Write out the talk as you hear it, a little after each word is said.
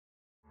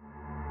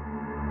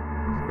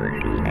Listen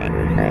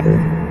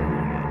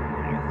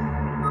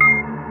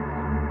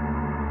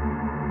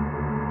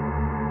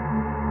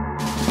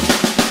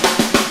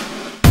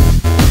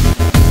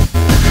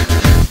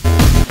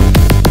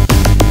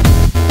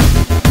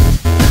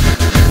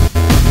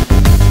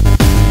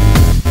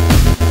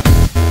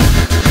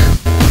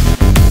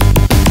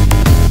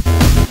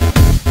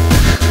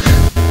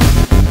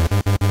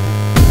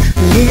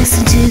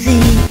to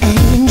the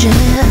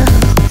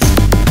angels,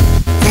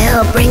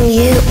 they'll bring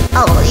you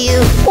all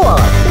you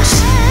want.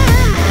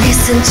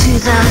 Listen to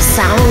the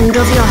sound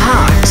of your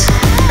heart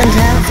and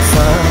have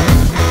fun.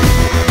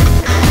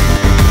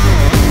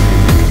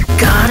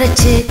 Got a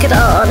ticket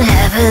on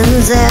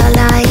heaven's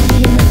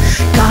airline,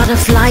 got a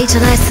flight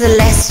on a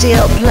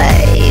celestial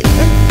plane,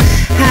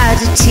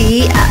 had a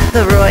tea at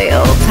the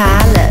royal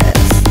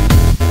palace,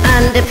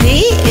 and a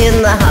pee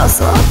in the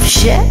house of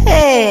shame.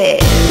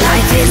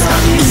 Life is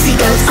not easy,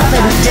 goes up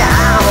and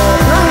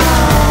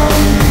down.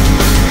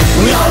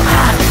 We all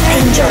have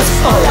angels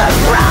all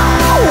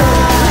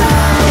around.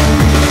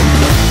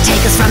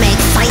 Take us from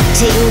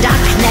exciting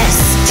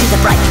darkness to the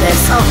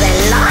brightness of the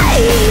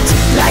light.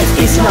 Life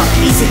is not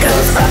easy,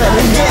 goes up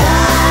and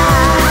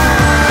down.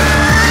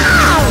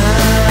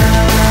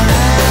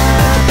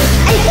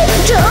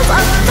 Angels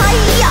of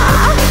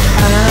fire,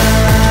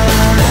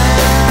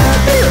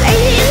 blue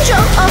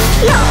angel of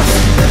love,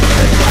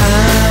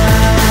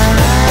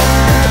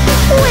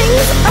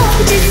 wings of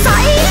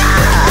desire,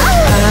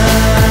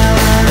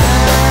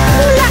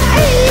 like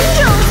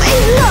angels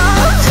in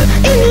love,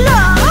 in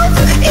love,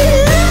 in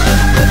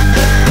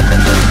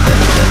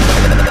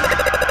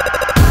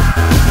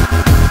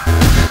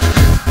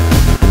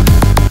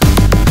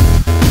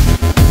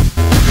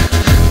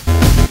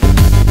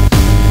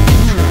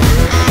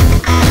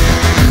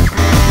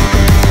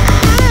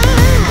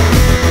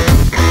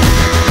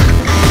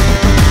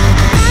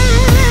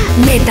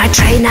Midnight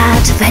train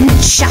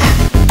adventure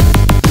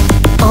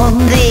on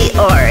the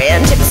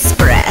Orient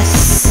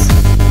Express,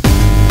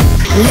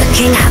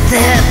 looking at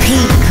the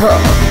people,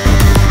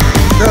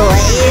 the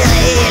way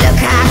they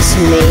look at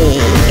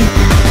me.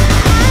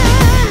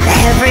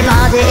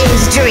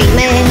 Everybody's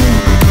dreaming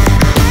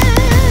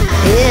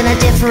in a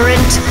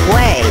different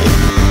way,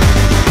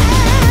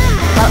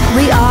 but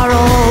we are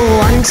all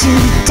one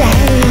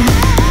today,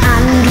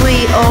 and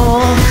we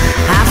all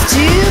have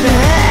to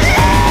play.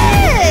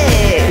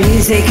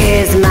 Music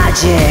is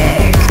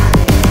magic,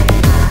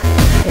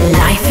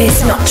 life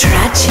is not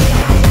tragic.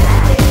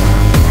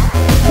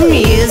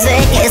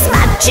 Music is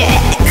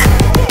magic,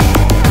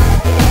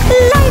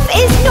 life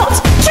is not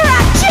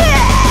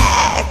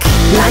tragic.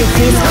 Life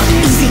is not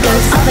easy,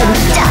 goes up and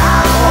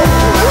down.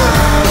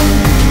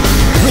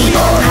 We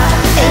all have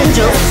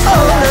angels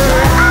all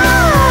around.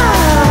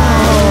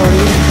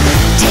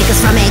 Take us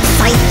from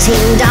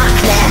exciting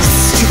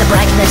darkness to the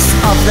brightness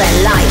of the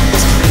light.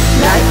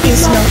 Life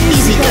is not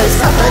easy,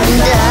 goes up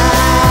and down.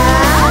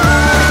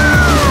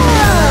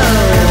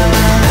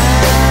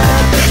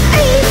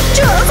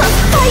 Angels of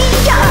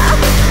fire,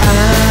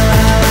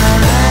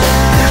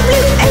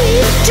 blue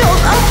angel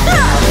of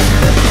love,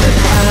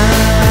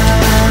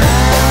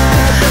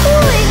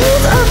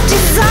 wings of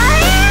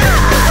desire,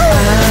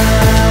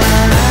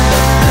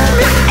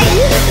 black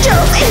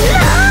angels in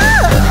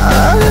love,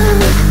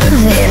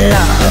 in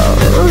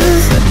love,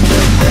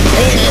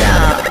 in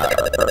love.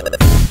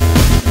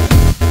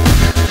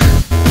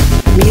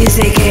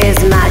 Music is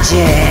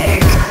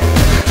magic.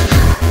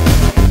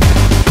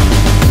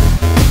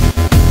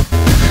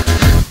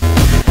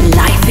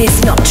 Life is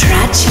not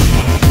tragic.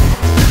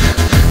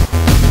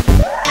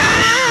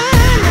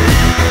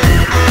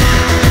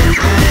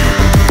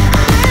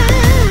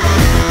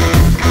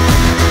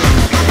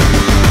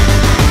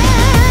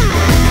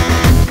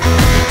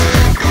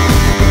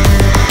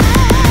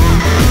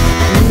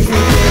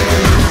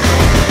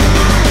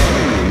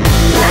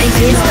 Life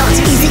is not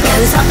easy,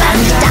 goes up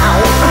and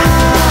down.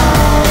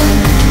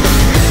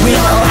 We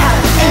all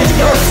have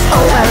angels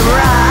all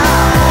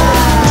around.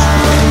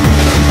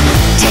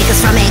 Take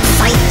us from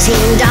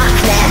exciting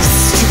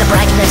darkness to the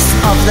brightness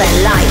of the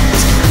light.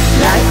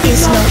 Life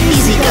is not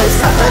easy,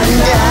 goes up and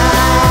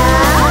down.